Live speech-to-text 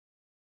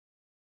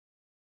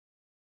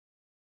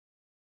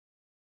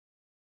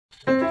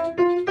Hello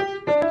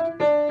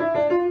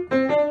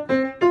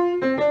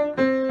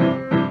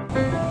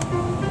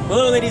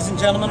ladies and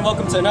gentlemen,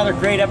 welcome to another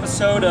great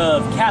episode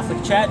of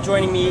Catholic Chat.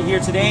 Joining me here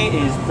today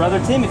is Brother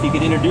Tim. If you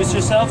could introduce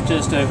yourself,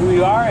 just who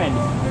you are and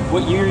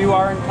what year you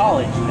are in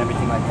college and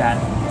everything like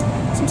that.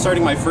 So I'm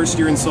starting my first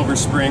year in Silver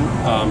Spring.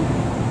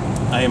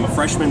 I am a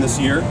freshman this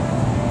year.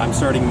 I'm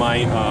starting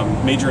my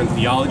major in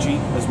theology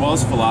as well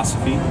as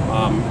philosophy,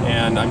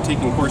 and I'm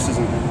taking courses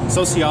in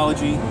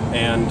sociology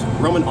and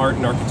Roman art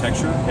and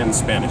architecture and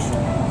Spanish.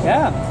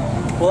 Yeah.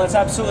 Well, that's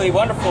absolutely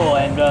wonderful,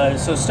 and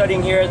so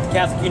studying here at the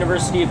Catholic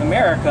University of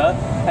America,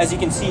 as you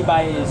can see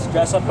by his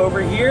dress up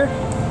over here,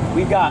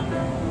 we've got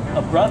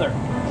a brother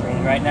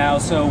training right now.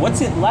 So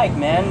what's it like,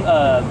 man?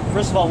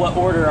 First of all, what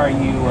order are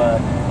you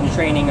in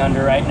training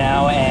under right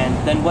now,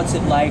 and then what's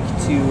it like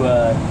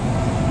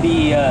to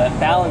be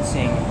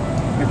balancing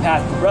your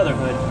path to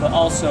brotherhood, but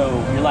also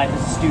your life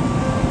as a student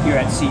here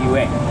at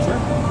CUA? Sure.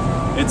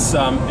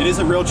 It is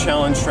a real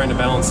challenge trying to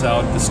balance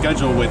out the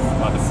schedule with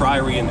the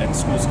friary and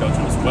school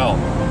schedule as well.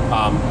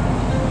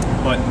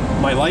 But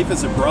my life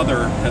as a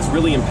brother has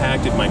really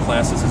impacted my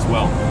classes as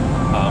well.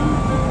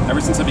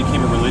 Ever since I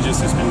became a religious,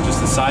 there's been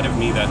just a side of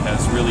me that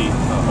has really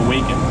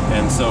awakened.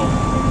 And so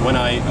when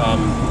I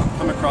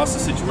come across a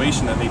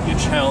situation that may be a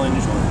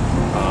challenge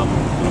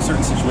or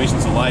certain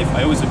situations of life,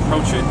 I always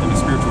approach it in a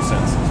spiritual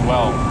sense as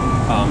well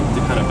to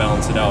kind of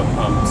balance it out.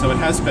 So it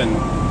has been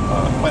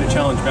quite a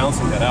challenge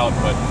balancing that out,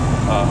 but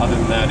other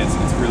than that,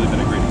 it's really been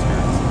a great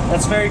experience.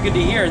 That's very good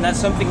to hear, and that's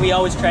something we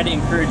always try to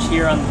encourage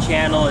here on the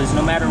channel, is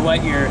no matter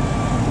what your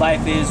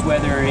life is,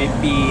 whether it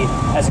be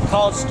as a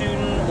college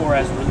student or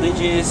as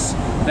religious,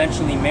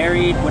 eventually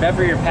married,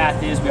 whatever your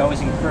path is, we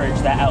always encourage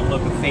that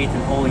outlook of faith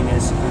and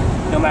holiness,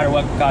 no matter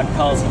what God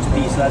calls you to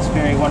be. So that's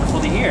very wonderful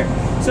to hear.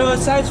 So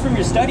aside from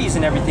your studies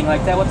and everything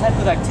like that, what type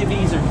of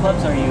activities or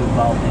clubs are you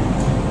involved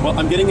in? Well,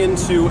 I'm getting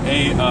into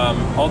a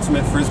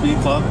ultimate frisbee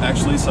club,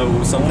 actually, so it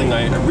was something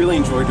I really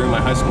enjoyed during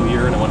my high school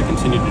year, and I want to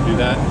continue to do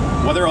that.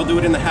 Whether I'll do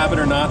it in the habit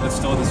or not, that's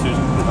still a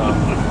decision.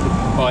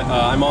 But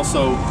I'm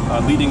also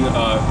leading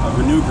a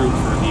renew group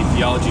for the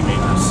theology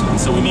majors, and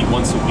so we meet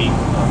once a week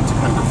to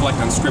kind of reflect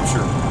on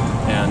Scripture,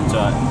 and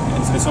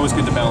it's always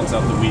good to balance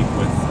out the week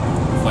with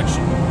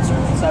reflection.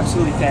 It's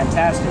absolutely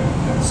fantastic.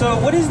 So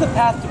what is the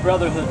path to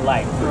brotherhood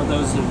like for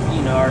those of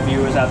our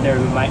viewers out there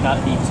who might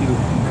not be too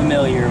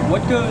familiar?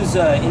 What goes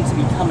into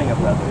becoming a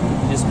brother?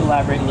 Can you just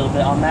elaborate a little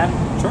bit on that?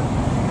 Sure.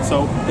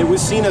 So it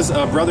was seen as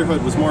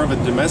brotherhood was more of a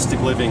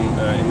domestic living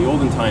in the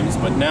olden times,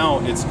 but now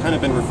it's kind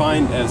of been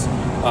refined as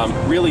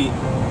really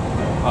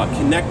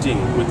connecting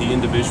with the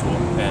individual,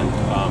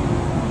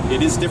 and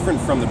it is different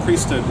from the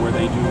priesthood where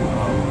they do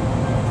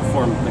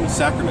perform many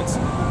sacraments.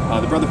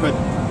 The brotherhood,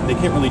 they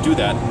can't really do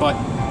that, but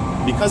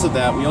because of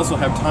that, we also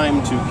have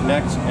time to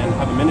connect and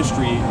have a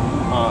ministry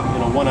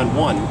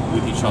one-on-one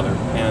with each other,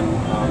 and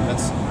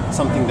that's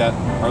something that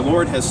our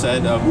Lord has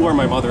said, who are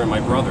my mother and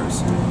my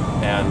brothers?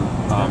 And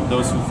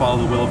those who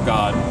follow the will of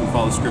God, who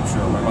follow Scripture,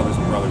 are my mothers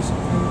and brothers.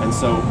 And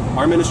so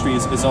our ministry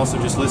is also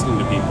just listening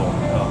to people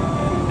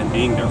and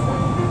being there for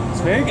them.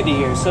 It's very good to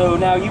hear. So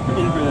now you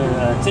in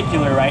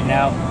particular right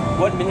now,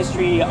 what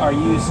ministry are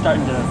you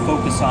starting to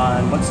focus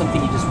on? What's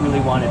something you just really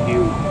want to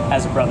do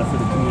as a brother for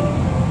the community?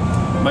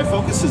 My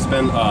focus has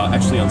been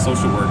actually on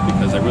social work,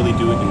 because I really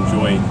do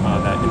enjoy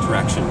that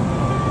interaction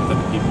with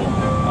other people.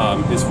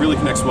 This really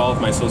connects well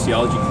with my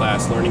sociology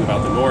class. Learning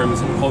about the norms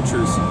and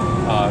cultures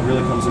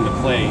really comes into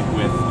play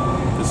with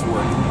this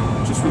work,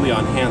 just really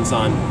on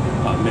hands-on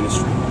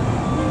ministry.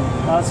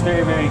 Well, that's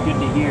very, very good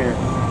to hear.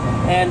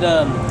 And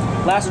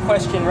last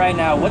question right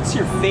now, what's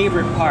your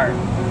favorite part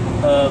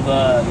of,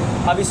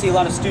 obviously a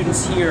lot of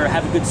students here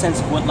have a good sense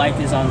of what life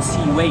is on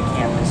CUA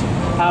campus.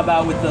 How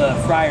about with the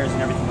friars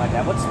and everything like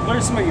that? What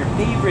are some of your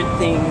favorite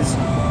things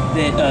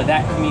that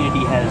that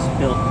community has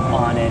built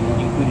on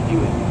and included you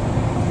in?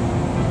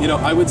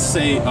 I would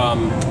say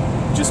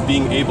just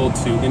being able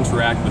to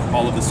interact with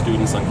all of the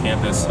students on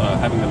campus,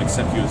 having them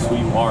accept you as who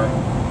you are,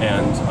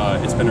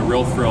 and it's been a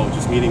real thrill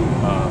just meeting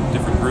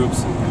different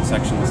groups and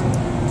sections.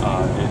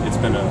 It's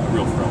been a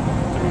real thrill.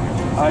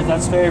 All right,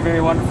 that's very, very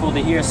wonderful to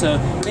hear. So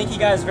thank you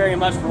guys very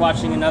much for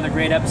watching another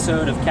great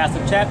episode of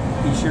Catholic Chat.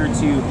 Be sure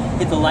to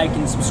hit the like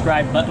and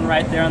subscribe button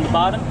right there on the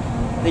bottom.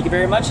 Thank you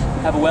very much.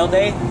 Have a well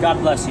day. God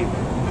bless you.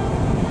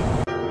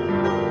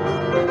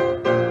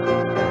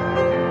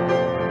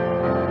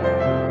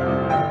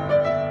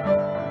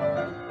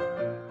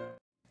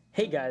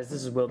 Hey guys,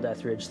 this is Will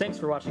Deathridge. Thanks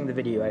for watching the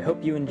video. I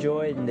hope you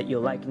enjoyed and that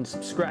you'll like and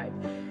subscribe.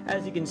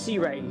 As you can see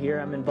right here,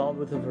 I'm involved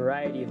with a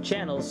variety of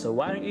channels, so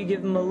why don't you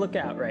give them a look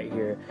out right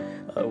here.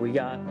 We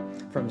got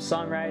from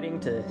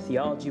songwriting to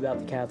theology about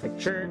the Catholic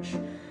Church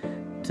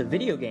to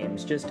video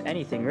games, just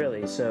anything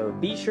really. So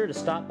be sure to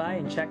stop by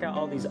and check out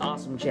all these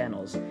awesome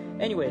channels.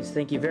 Anyways,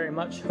 thank you very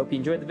much. Hope you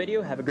enjoyed the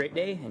video. Have a great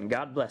day, and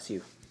God bless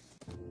you.